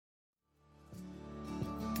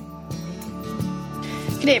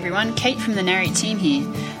G'day everyone, Kate from the Narrate team here.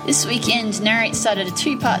 This weekend, Narrate started a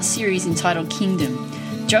two-part series entitled Kingdom.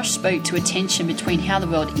 Josh spoke to a tension between how the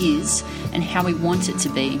world is and how we want it to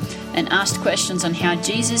be, and asked questions on how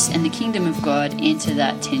Jesus and the kingdom of God enter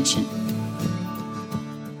that tension.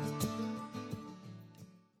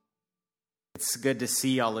 It's good to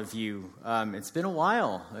see all of you. It's been a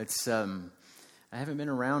while. I haven't been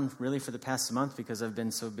around really for the past month because I've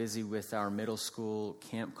been so busy with our middle school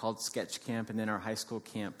camp called Sketch Camp and then our high school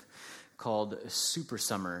camp called Super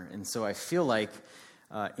Summer. And so I feel like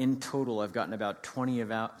in total I've gotten about 20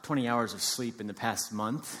 hours of sleep in the past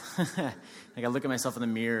month. Like I look at myself in the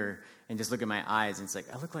mirror and just look at my eyes and it's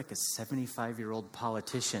like, I look like a 75-year-old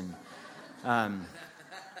politician.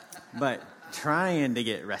 But trying to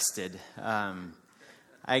get rested.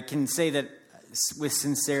 I can say that with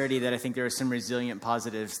sincerity that I think there are some resilient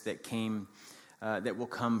positives that will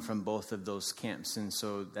come from both of those camps. And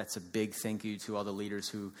so that's a big thank you to all the leaders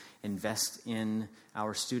who invest in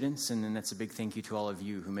our students. And then that's a big thank you to all of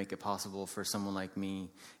you who make it possible for someone like me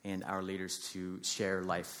and our leaders to share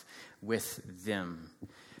life with them.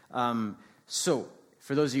 So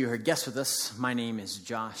for those of you who are guests with us, my name is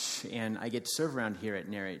Josh, and I get to serve around here at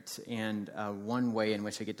Narrate. And one way in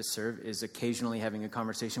which I get to serve is occasionally having a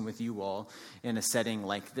conversation with you all in a setting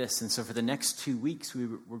like this. And so for the next 2 weeks,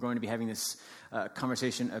 we're going to be having this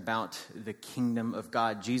conversation about the kingdom of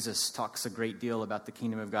God. Jesus talks a great deal about the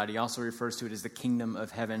kingdom of God. He also refers to it as the kingdom of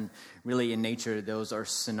heaven. Really, in nature, those are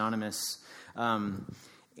synonymous.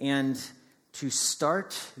 And to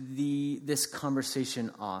start this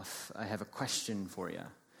conversation off, I have a question for you.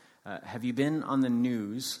 Have you been on the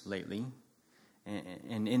news lately?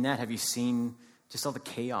 And in that, have you seen just all the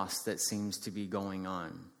chaos that seems to be going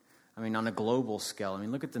on? I mean, on a global scale,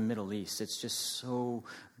 look at the Middle East. It's just so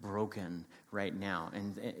broken right now.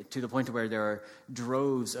 And to the point where there are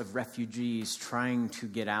droves of refugees trying to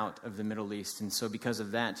get out of the Middle East. And so because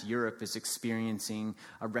of that, Europe is experiencing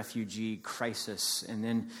a refugee crisis. And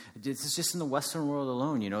then this is just in the Western world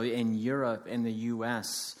alone, in Europe and the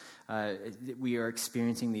U.S., we are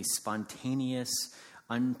experiencing these spontaneous,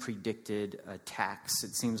 unpredicted attacks.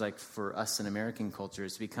 It seems like for us in American culture,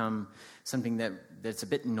 it's become something that's a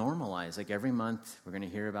bit normalized. Like every month, we're going to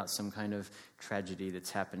hear about some kind of tragedy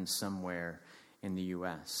that's happened somewhere in the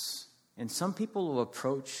U.S. And some people will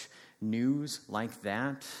approach news like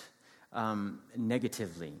that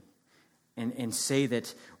negatively and say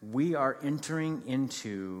that we are entering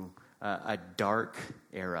into a dark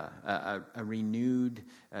era, a renewed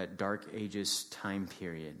Dark Ages time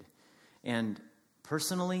period. And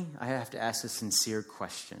personally, I have to ask a sincere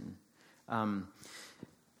question.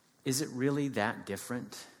 Is it really that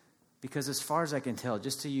different? Because as far as I can tell,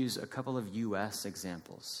 just to use a couple of U.S.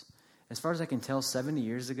 examples, as far as I can tell, 70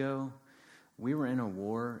 years ago, we were in a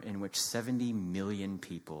war in which 70 million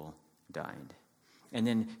people died. And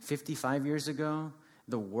then 55 years ago,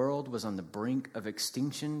 the world was on the brink of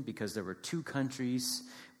extinction because there were two countries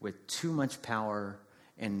with too much power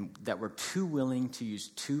and that were too willing to use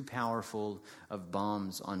too powerful of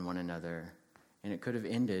bombs on one another. And it could have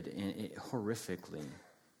ended horrifically.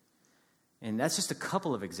 And that's just a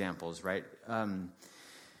couple of examples, right? And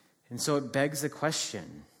so it begs the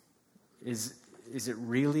question, is it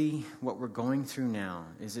really what we're going through now?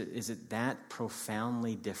 Is it that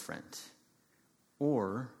profoundly different?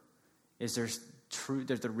 Or is there's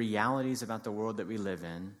the realities about the world that we live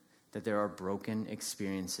in, that there are broken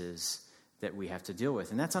experiences that we have to deal with.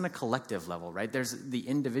 And that's on a collective level, right? There's the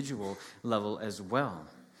individual level as well.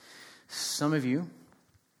 Some of you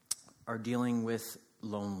are dealing with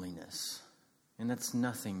loneliness, and that's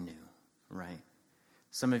nothing new, right?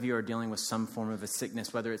 Some of you are dealing with some form of a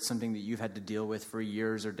sickness, whether it's something that you've had to deal with for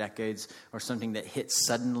years or decades, or something that hits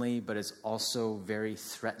suddenly but is also very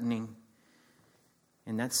threatening.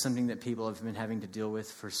 And that's something that people have been having to deal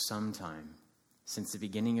with for some time, since the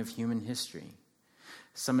beginning of human history.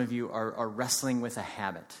 Some of you are wrestling with a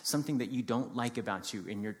habit, something that you don't like about you,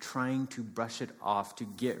 and you're trying to brush it off to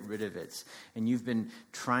get rid of it. And you've been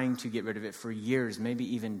trying to get rid of it for years, maybe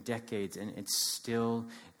even decades, and it's still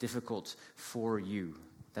difficult for you.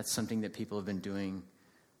 That's something that people have been doing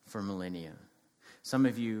for millennia. Some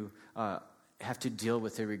of you have to deal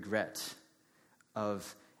with the regret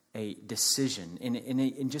of a decision.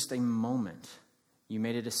 In just a moment, you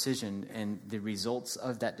made a decision, and the results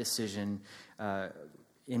of that decision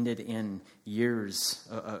ended in years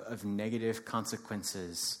of negative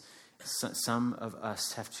consequences. Some of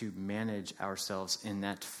us have to manage ourselves in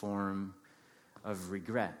that form of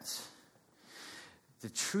regret. The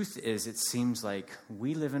truth is, it seems like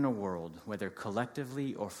we live in a world, whether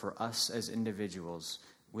collectively or for us as individuals,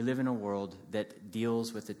 We live in a world that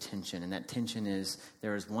deals with the tension, and that tension is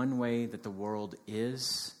there is one way that the world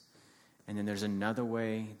is, and then there's another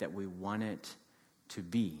way that we want it to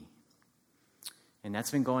be. And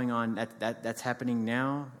that's been going on, that's happening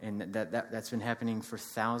now, and that's been happening for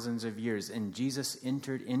thousands of years. And Jesus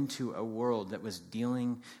entered into a world that was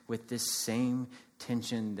dealing with this same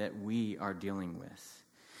tension that we are dealing with.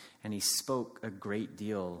 And he spoke a great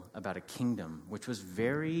deal about a kingdom, which was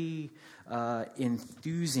very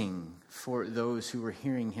enthusing for those who were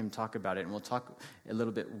hearing him talk about it. And we'll talk a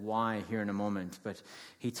little bit why here in a moment. But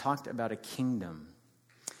he talked about a kingdom.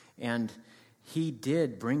 And he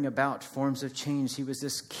did bring about forms of change. He was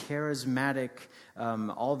this charismatic,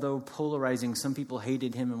 although polarizing. Some people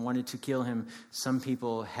hated him and wanted to kill him. Some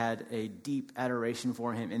people had a deep adoration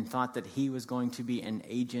for him and thought that he was going to be an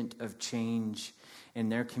agent of change in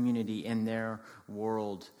their community, in their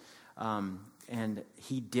world. And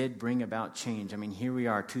he did bring about change. I mean, here we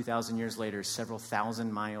are 2,000 years later, several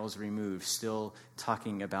thousand miles removed, still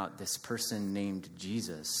talking about this person named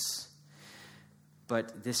Jesus.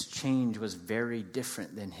 But this change was very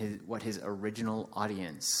different than what his original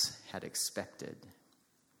audience had expected.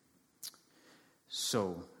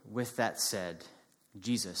 So, with that said,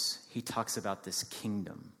 Jesus, he talks about this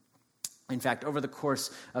kingdom. In fact, over the course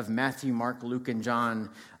of Matthew, Mark, Luke, and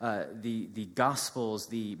John, the Gospels,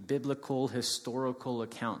 the biblical, historical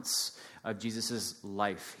accounts of Jesus'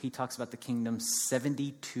 life, he talks about the kingdom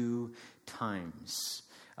 72 times.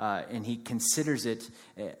 And he considers it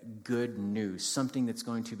good news, something that's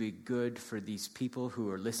going to be good for these people who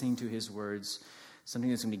are listening to his words, something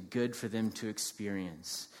that's going to be good for them to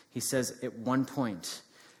experience. He says at one point,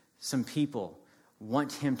 some people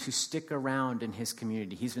want him to stick around in his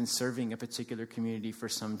community. He's been serving a particular community for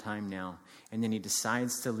some time now, and then he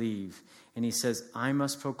decides to leave. And he says, I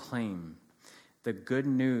must proclaim the good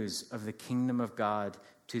news of the kingdom of God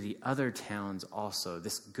to the other towns also,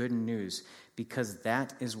 this good news, because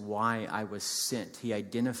that is why I was sent. He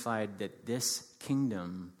identified that this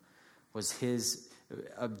kingdom was his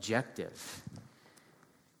objective.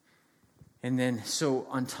 And then, so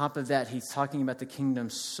on top of that, he's talking about the kingdom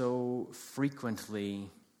so frequently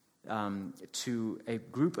to a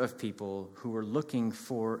group of people who were looking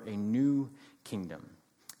for a new kingdom.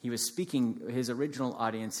 He was speaking, his original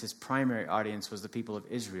audience, his primary audience was the people of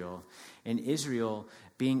Israel. And Israel,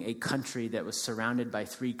 being a country that was surrounded by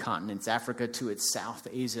 3 continents, Africa to its south,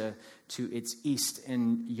 Asia to its east,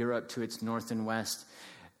 and Europe to its north and west,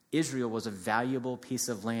 Israel was a valuable piece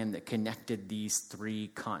of land that connected these 3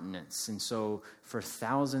 continents. And so for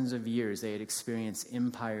thousands of years, they had experienced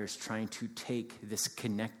empires trying to take this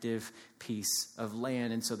connective piece of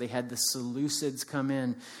land. And so they had the Seleucids come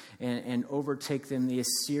in and overtake them. The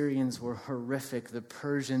Assyrians were horrific, the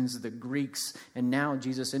Persians, the Greeks. And now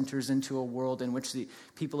Jesus enters into a world in which the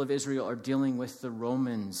people of Israel are dealing with the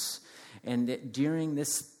Romans. And that during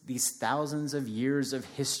these thousands of years of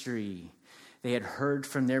history, they had heard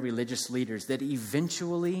from their religious leaders that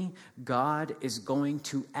eventually God is going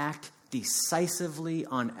to act decisively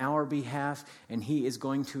on our behalf, and he is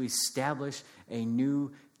going to establish a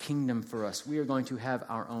new kingdom for us. We are going to have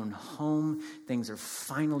our own home. Things are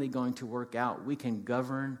finally going to work out. We can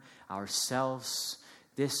govern ourselves.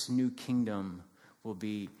 This new kingdom will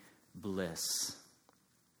be bliss.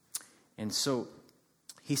 And so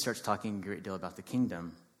he starts talking a great deal about the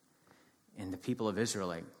kingdom, and the people of Israel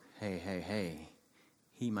are like, hey,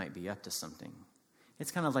 he might be up to something.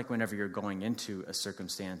 It's kind of like whenever you're going into a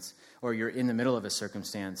circumstance or you're in the middle of a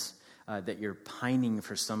circumstance that you're pining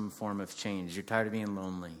for some form of change. You're tired of being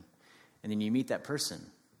lonely. And then you meet that person.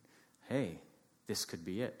 Hey, this could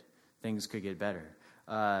be it. Things could get better.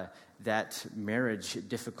 That marriage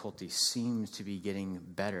difficulty seems to be getting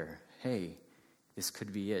better. Hey, this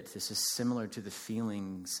could be it. This is similar to the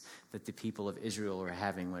feelings that the people of Israel were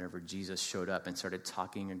having whenever Jesus showed up and started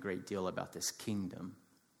talking a great deal about this kingdom.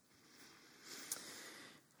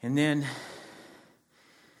 And then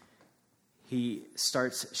he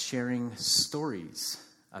starts sharing stories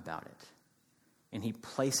about it. And he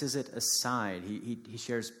places it aside. He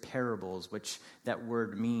shares parables, which that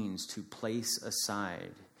word means to place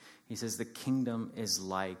aside. He says the kingdom is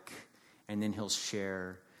like, and then he'll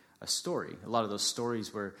share a story. A lot of those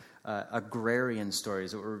stories were agrarian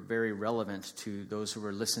stories that were very relevant to those who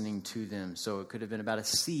were listening to them. So it could have been about a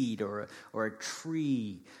seed or a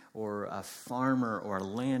tree or a farmer or a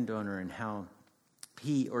landowner and how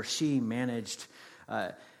he or she managed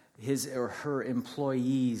his or her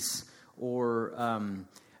employees, or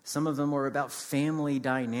some of them were about family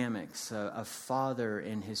dynamics, a father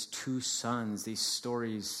and his 2 sons. These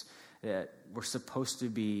stories that were supposed to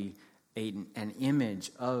be an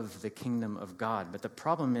image of the kingdom of God. But the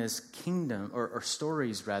problem is kingdom, or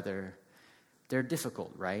stories rather, they're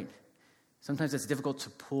difficult, right? Sometimes it's difficult to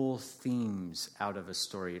pull themes out of a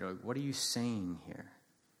story. What are you saying here?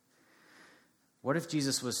 What if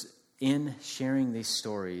Jesus was, in sharing these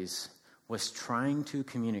stories, was trying to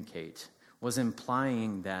communicate, was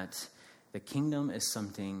implying that the kingdom is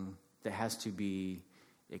something that has to be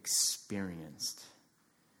experienced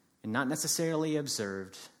and not necessarily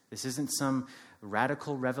observed? This isn't some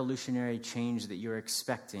radical revolutionary change that you're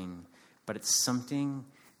expecting, but it's something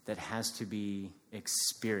that has to be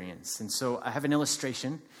experienced. And so I have an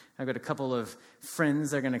illustration. I've got a couple of friends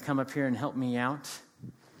that are going to come up here and help me out.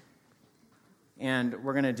 And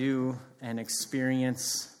we're going to do an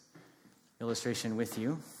experience illustration with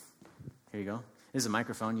you. Here you go. This is a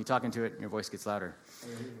microphone. You talk into it and your voice gets louder.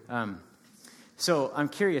 So I'm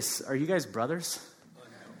curious, are you guys brothers?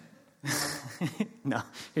 No.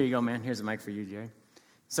 Here you go, man. Here's a mic for you, Jared.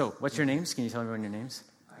 So what's your names? Can you tell everyone your names?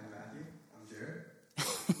 I'm Matthew. I'm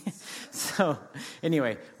Jared. So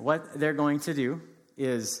anyway, what they're going to do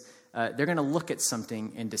is they're going to look at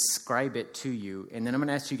something and describe it to you. And then I'm going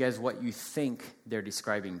to ask you guys what you think they're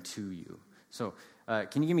describing to you. So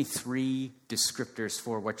can you give me 3 descriptors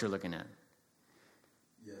for what you're looking at?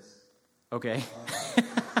 Yes. Okay.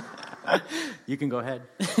 You can go ahead.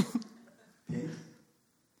 Pink.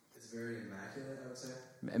 It's very immaculate, I would say.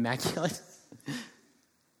 Immaculate?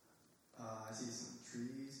 I see some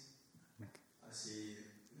trees. I see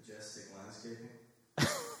majestic landscaping.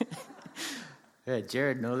 Yeah,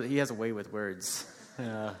 Jared knows he has a way with words. You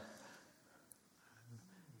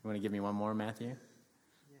want to give me one more, Matthew?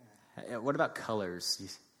 Yeah. What about colors?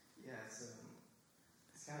 Yeah,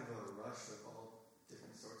 it's kind of a rush of all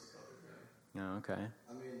different sorts of colors, really. Oh, okay.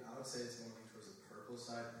 I mean, I would say it's more towards the purple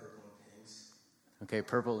side, purple and pinks. Okay,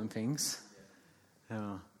 purple and pinks. Yeah.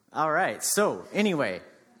 Oh. All right. So anyway,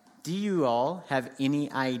 do you all have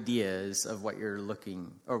any ideas of what you're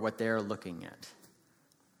looking or what they're looking at?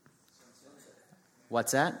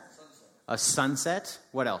 What's that? Sunset. A sunset.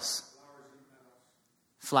 What else?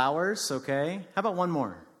 Flowers. Okay. How about one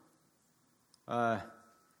more? One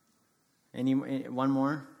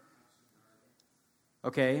more?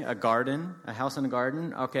 Okay, a garden, a house in a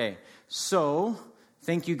garden. Okay, so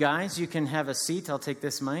thank you guys. You can have a seat. I'll take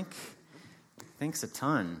this mic. Thanks a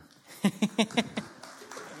ton.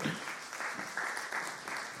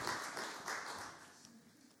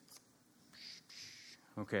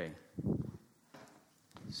 Okay.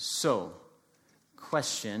 So,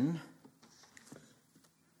 question.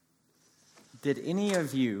 Did any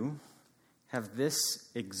of you have this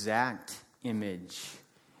exact image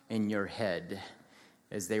in your head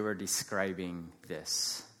as they were describing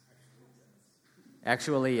this?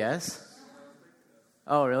 Actually, yes.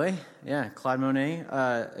 Oh, really? Yeah, Claude Monet.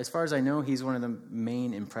 As far as I know, he's one of the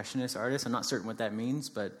main Impressionist artists. I'm not certain what that means,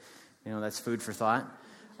 but that's food for thought.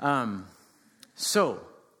 So,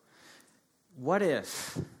 what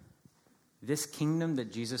if this kingdom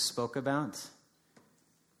that Jesus spoke about,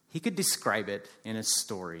 he could describe it in a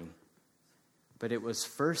story, but it was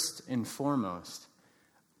first and foremost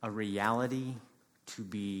a reality to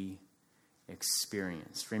be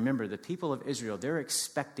experienced. Remember, the people of Israel, they're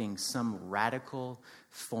expecting some radical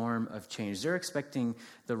form of change. They're expecting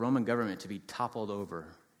the Roman government to be toppled over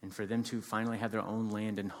and for them to finally have their own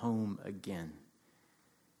land and home again.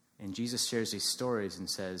 And Jesus shares these stories and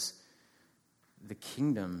says, the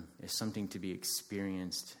kingdom is something to be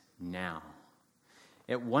experienced now.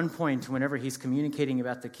 At one point, whenever he's communicating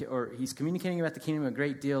about the kingdom a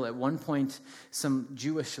great deal, at one point, some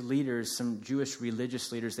Jewish leaders, some Jewish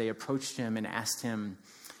religious leaders, they approached him and asked him,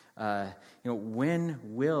 when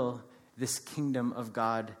will this kingdom of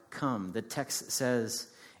God come? The text says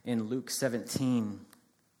in Luke 17,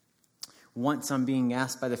 once on being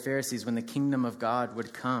asked by the Pharisees when the kingdom of God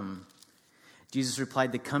would come, Jesus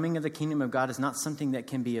replied, the coming of the kingdom of God is not something that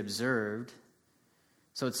can be observed.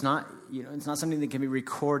 So it's not something that can be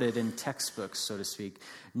recorded in textbooks, so to speak.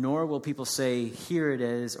 Nor will people say, here it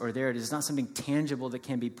is, or there it is. It's not something tangible that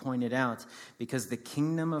can be pointed out, because the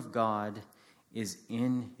kingdom of God is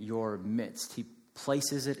in your midst. He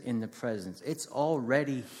places it in the presence. It's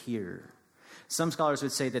already here. Some scholars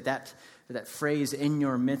would say that phrase, in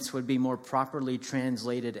your midst, would be more properly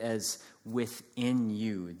translated as within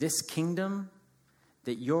you. This kingdom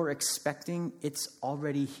that you're expecting, it's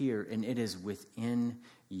already here, and it is within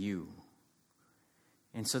you.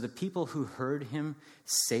 And so the people who heard him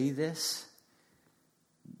say this,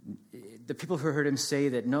 the people who heard him say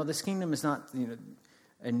that, no, this kingdom is not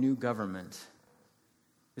a new government.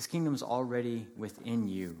 This kingdom is already within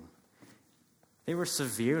you. They were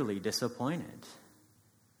severely disappointed.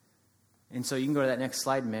 And so you can go to that next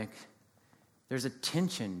slide, Mick. There's a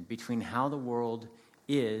tension between how the world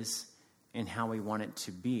is and how we want it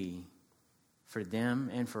to be for them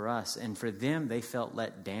and for us. And for them, they felt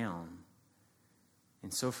let down.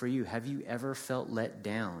 And so for you, have you ever felt let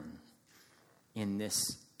down in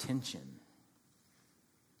this tension?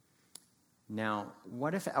 Now,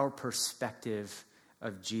 what if our perspective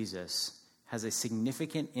of Jesus has a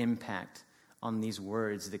significant impact on these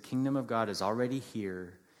words? The kingdom of God is already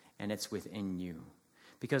here, and it's within you.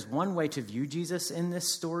 Because one way to view Jesus in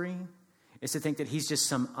this story is to think that he's just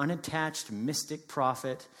some unattached mystic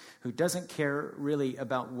prophet who doesn't care really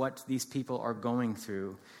about what these people are going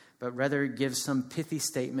through, but rather gives some pithy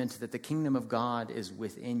statement that the kingdom of God is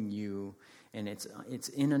within you, and it's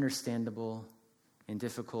ununderstandable and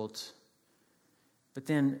difficult. But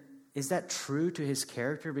then, is that true to his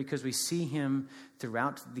character? Because we see him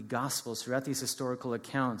throughout the Gospels, throughout these historical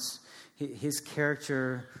accounts. His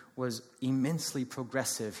character was immensely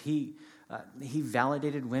progressive. He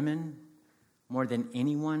validated women more than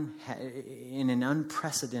anyone in an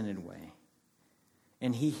unprecedented way.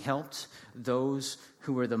 And he helped those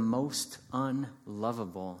who were the most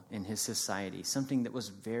unlovable in his society, something that was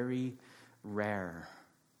very rare.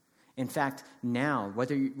 In fact, now,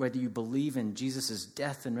 whether you believe in Jesus'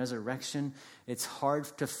 death and resurrection, it's hard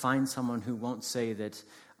to find someone who won't say that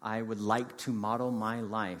I would like to model my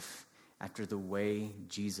life after the way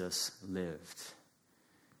Jesus lived.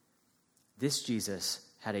 This Jesus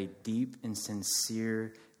had a deep and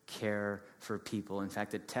sincere care for people. In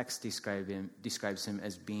fact, the text describes him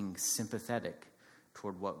as being sympathetic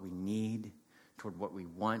toward what we need, toward what we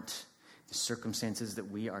want, the circumstances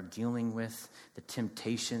that we are dealing with, the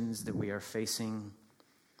temptations that we are facing.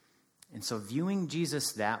 And so viewing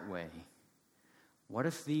Jesus that way, what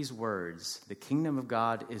if these words, the kingdom of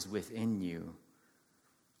God is within you,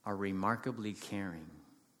 are remarkably caring?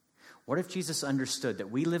 What if Jesus understood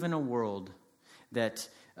that we live in a world that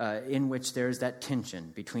in which there is that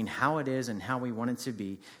tension between how it is and how we want it to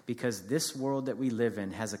be, because this world that we live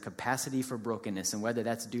in has a capacity for brokenness, and whether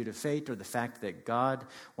that's due to fate or the fact that God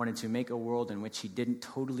wanted to make a world in which he didn't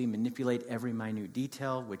totally manipulate every minute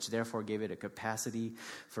detail, which therefore gave it a capacity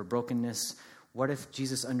for brokenness. What if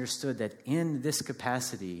Jesus understood that in this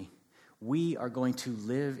capacity, we are going to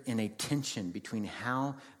live in a tension between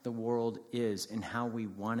how the world is and how we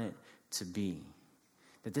want it to be?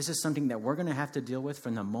 That this is something that we're going to have to deal with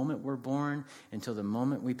from the moment we're born until the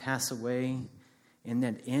moment we pass away. And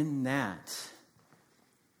that in that,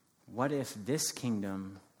 what if this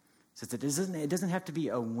kingdom says that it doesn't have to be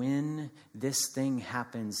a when this thing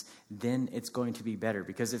happens, then it's going to be better.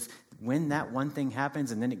 Because if when that one thing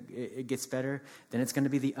happens and then it gets better, then it's going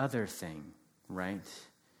to be the other thing, right?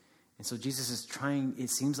 And so Jesus is trying, it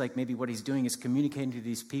seems like maybe what he's doing is communicating to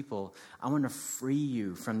these people, I want to free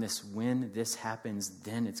you from this when this happens,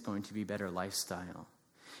 then it's going to be better lifestyle.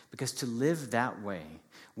 Because to live that way,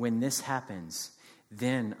 when this happens,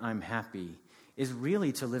 then I'm happy, is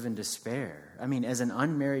really to live in despair. I mean, as an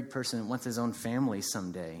unmarried person that wants his own family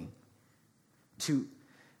someday, to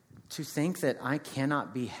think that I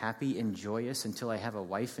cannot be happy and joyous until I have a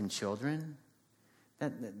wife and children,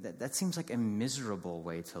 that seems like a miserable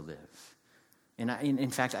way to live. And in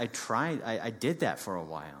fact, I did that for a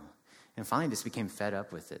while. And finally just became fed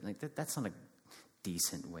up with it. Like that's not a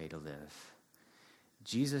decent way to live.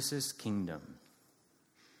 Jesus' kingdom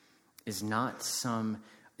is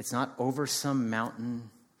it's not over some mountain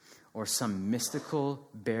or some mystical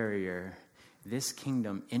barrier. This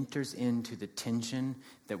kingdom enters into the tension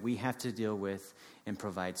that we have to deal with and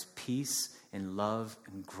provides peace and love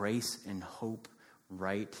and grace and hope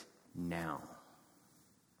right now.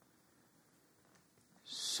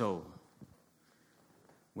 So,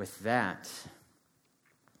 with that,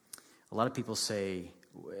 a lot of people say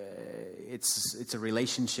it's a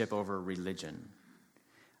relationship over religion.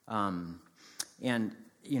 And,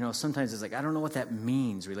 sometimes it's like, I don't know what that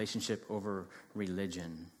means, relationship over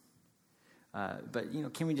religion.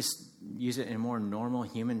 But, can we just use it in more normal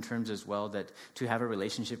human terms as well, that to have a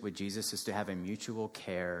relationship with Jesus is to have a mutual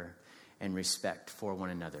care and respect for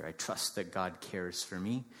one another. I trust that God cares for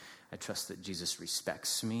me. I trust that Jesus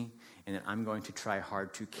respects me, and that I'm going to try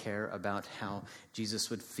hard to care about how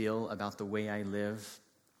Jesus would feel about the way I live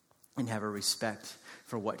and have a respect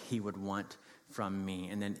for what he would want from me.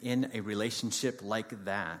 And then in a relationship like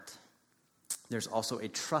that, there's also a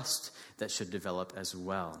trust that should develop as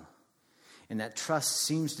well. And that trust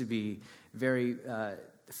seems to be very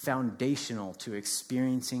foundational to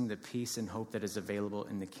experiencing the peace and hope that is available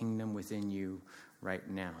in the kingdom within you right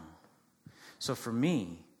now. So for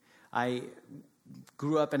me, I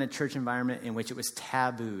grew up in a church environment in which it was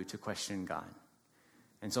taboo to question God.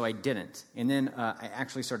 And so I didn't. And then I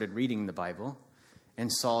actually started reading the Bible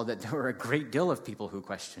and saw that there were a great deal of people who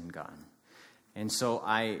questioned God. And so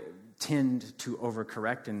I tend to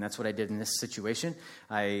overcorrect, and that's what I did in this situation.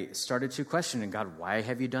 I started to question, and God, why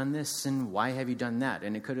have you done this, and why have you done that?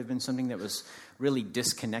 And it could have been something that was really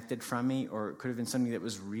disconnected from me, or it could have been something that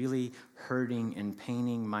was really hurting and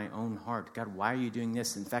paining my own heart. God, why are you doing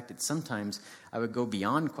this? In fact, sometimes I would go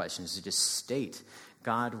beyond questions to just state,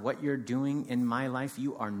 God, what you're doing in my life,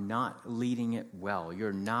 you are not leading it well.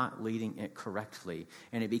 You're not leading it correctly.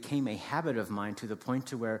 And it became a habit of mine to the point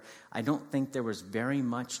to where I don't think there was very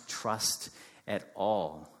much trust at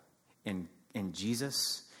all in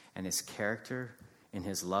Jesus and his character and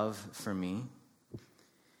his love for me.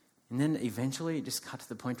 And then eventually it just got to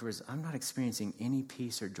the point where I'm not experiencing any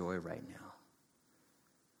peace or joy right now.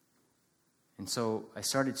 And so I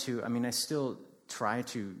still try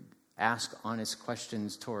to ask honest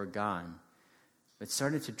questions toward God, but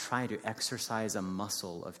started to try to exercise a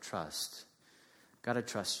muscle of trust. God, I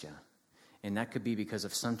trust you. And that could be because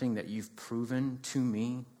of something that you've proven to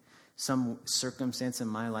me, some circumstance in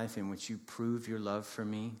my life in which you prove your love for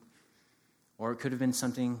me. Or it could have been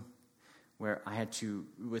something where I had to,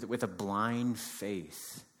 with a blind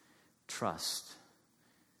faith, trust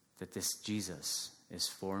that this Jesus is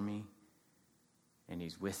for me, and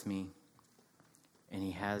he's with me, and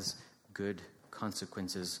he has good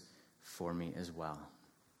consequences for me as well.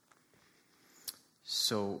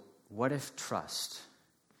 So what if trust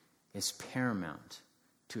is paramount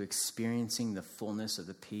to experiencing the fullness of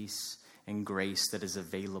the peace and grace that is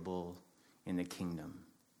available in the kingdom?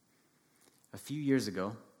 A few years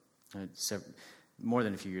ago, more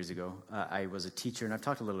than a few years ago, I was a teacher, and I've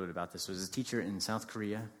talked a little bit about this. I was a teacher in South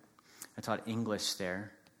Korea. I taught English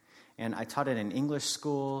there. And I taught at an English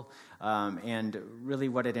school, and really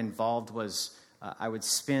what it involved was I would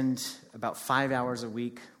spend about 5 hours a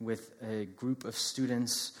week with a group of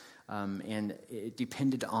students, and it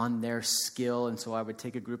depended on their skill. And so I would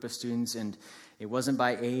take a group of students, and it wasn't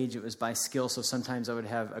by age, it was by skill. So sometimes I would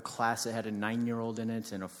have a class that had a 9-year-old in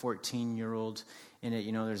it and a 14-year-old in it.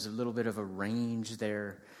 You know, there's a little bit of a range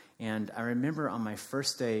there. And I remember on my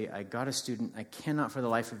first day, I got a student, I cannot for the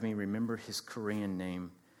life of me remember his Korean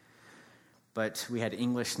name, but we had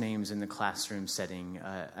English names in the classroom setting.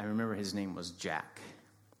 I remember his name was Jack.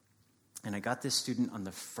 And I got this student on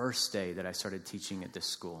the first day that I started teaching at this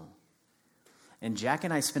school. And Jack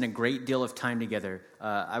and I spent a great deal of time together.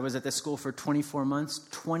 I was at this school for 24 months.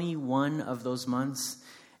 21 of those months,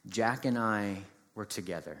 Jack and I were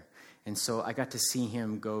together. And so I got to see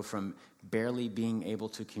him go from barely being able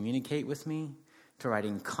to communicate with me to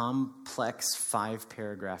writing complex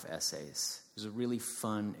 5-paragraph essays. It was a really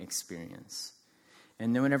fun experience.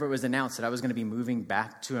 And then whenever it was announced that I was going to be moving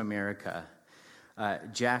back to America,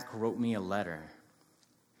 Jack wrote me a letter.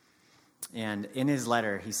 And in his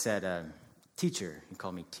letter, he said, teacher, he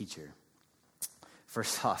called me teacher.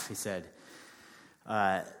 First off, he said,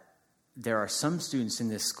 there are some students in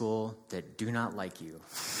this school that do not like you.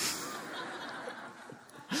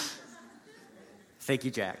 Thank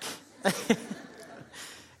you, Jack.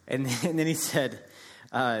 And then he said,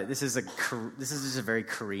 this is just a very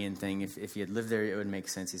Korean thing. If you had lived there, it would make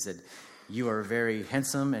sense. He said, you are very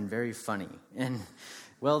handsome and very funny. And,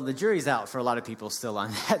 well, the jury's out for a lot of people still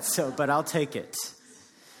on that, but I'll take it.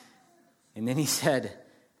 And then he said,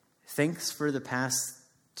 thanks for the past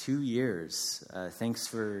 2 years. Thanks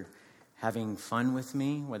for having fun with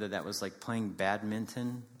me, whether that was like playing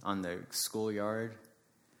badminton on the schoolyard.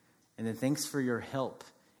 And then thanks for your help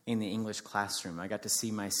in the English classroom. I got to see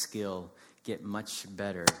my skill get much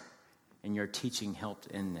better, and your teaching helped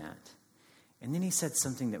in that. And then he said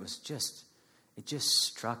something that was it just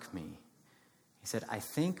struck me. He said, I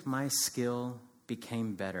think my skill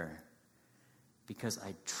became better because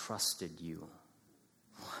I trusted you.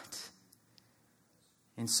 What?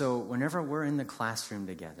 And so whenever we're in the classroom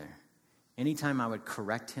together, anytime I would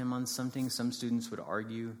correct him on something, some students would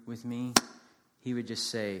argue with me, he would just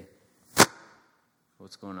say,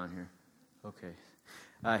 what's going on here? Okay.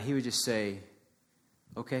 He would just say,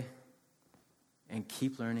 okay, and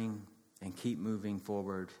keep learning and keep moving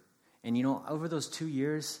forward. And, over those 2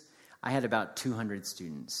 years, I had about 200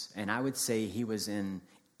 students. And I would say he was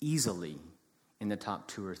easily in the top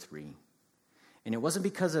 2 or 3. And it wasn't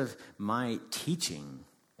because of my teaching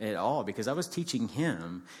at all, because I was teaching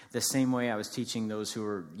him the same way I was teaching those who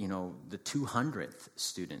were, the 200th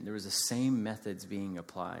student. There was the same methods being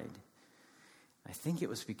applied. I think it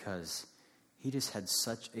was because he just had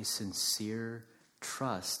such a sincere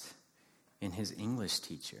trust in his English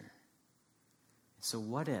teacher. So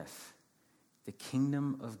what if the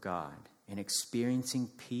kingdom of God and experiencing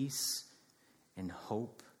peace and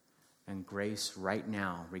hope and grace right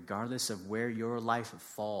now, regardless of where your life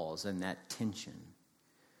falls in that tension?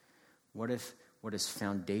 What if what is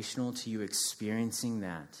foundational to you experiencing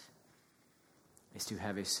that is to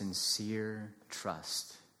have a sincere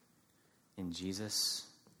trust in Jesus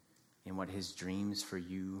and what his dreams for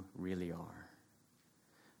you really are?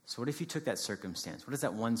 So what if you took that circumstance? What is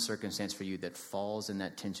that one circumstance for you that falls in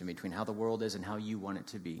that tension between how the world is and how you want it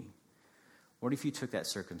to be? What if you took that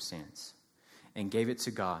circumstance and gave it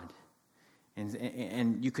to God?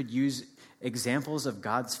 And you could use examples of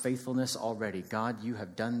God's faithfulness already. God, you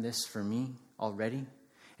have done this for me already,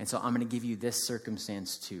 and so I'm going to give you this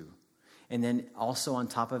circumstance too. And then also on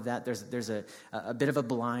top of that, there's a bit of a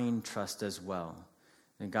blind trust as well.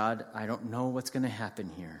 And God, I don't know what's going to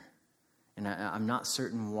happen here. And I'm not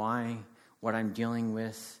certain why what I'm dealing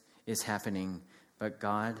with is happening. But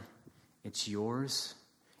God, it's yours.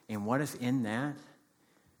 And what if in that,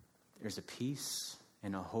 there's a peace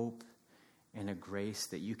and a hope and a grace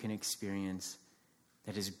that you can experience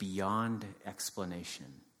that is beyond explanation?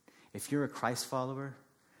 If you're a Christ follower,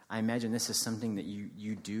 I imagine this is something that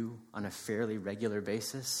you do on a fairly regular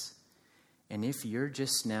basis. And if you're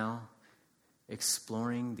just now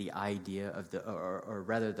exploring the idea of or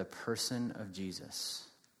rather the person of Jesus,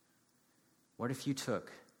 what if you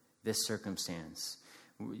took this circumstance?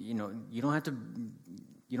 You don't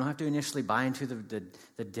have to initially buy into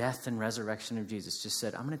the death and resurrection of Jesus. Just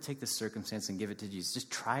said, I'm going to take this circumstance and give it to Jesus.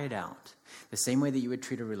 Just try it out. The same way that you would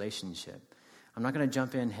treat a relationship. I'm not going to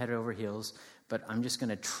jump in head over heels, but I'm just going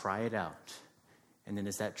to try it out. And then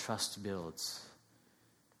as that trust builds,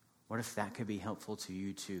 what if that could be helpful to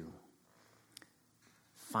you too?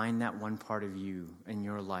 Find that one part of you in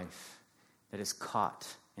your life that is caught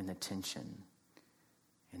in the tension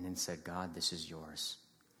and then said, God, this is yours.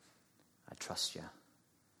 I trust you.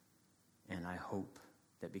 And I hope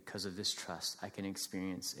that because of this trust, I can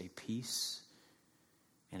experience a peace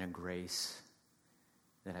and a grace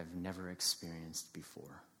that I've never experienced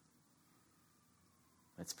before.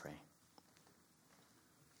 Let's pray.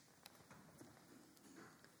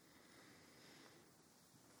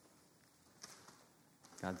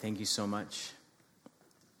 God, thank you so much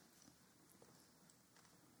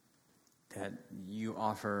that you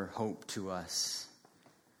offer hope to us,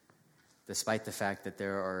 despite the fact that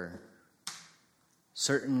there are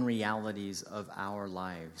certain realities of our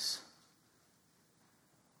lives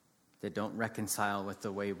that don't reconcile with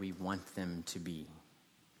the way we want them to be.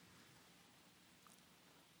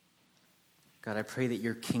 God, I pray that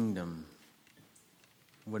your kingdom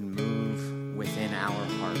would move within our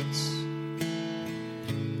hearts,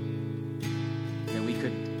 that we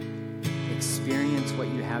could experience what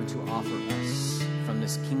you have to offer us from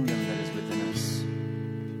this kingdom that is within us,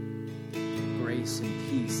 grace and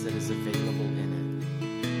peace that is available in it.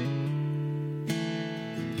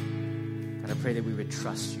 God, I pray that we would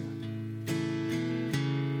trust you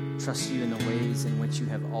in the ways in which you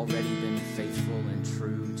have already been faithful and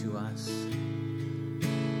true to us,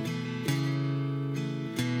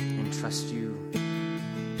 and trust you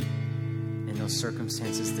in those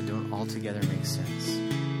circumstances that don't altogether make sense.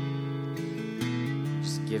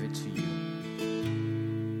 Just give it to you.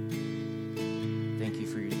 Thank you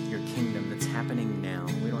for your kingdom that's happening now.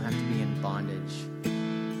 We don't have to be in bondage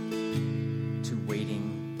to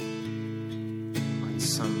waiting on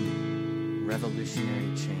some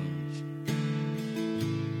revolutionary change.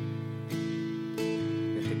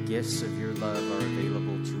 That the gifts of your love are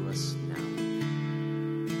available to us now.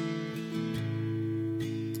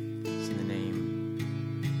 It's in the name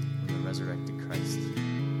of the resurrected Christ.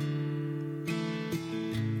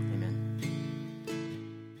 Amen.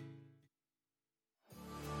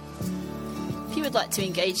 If you would like to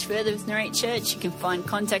engage further with Narrate Church, you can find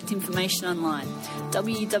contact information online,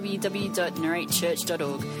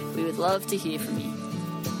 www.narratechurch.org. We would love to hear from you.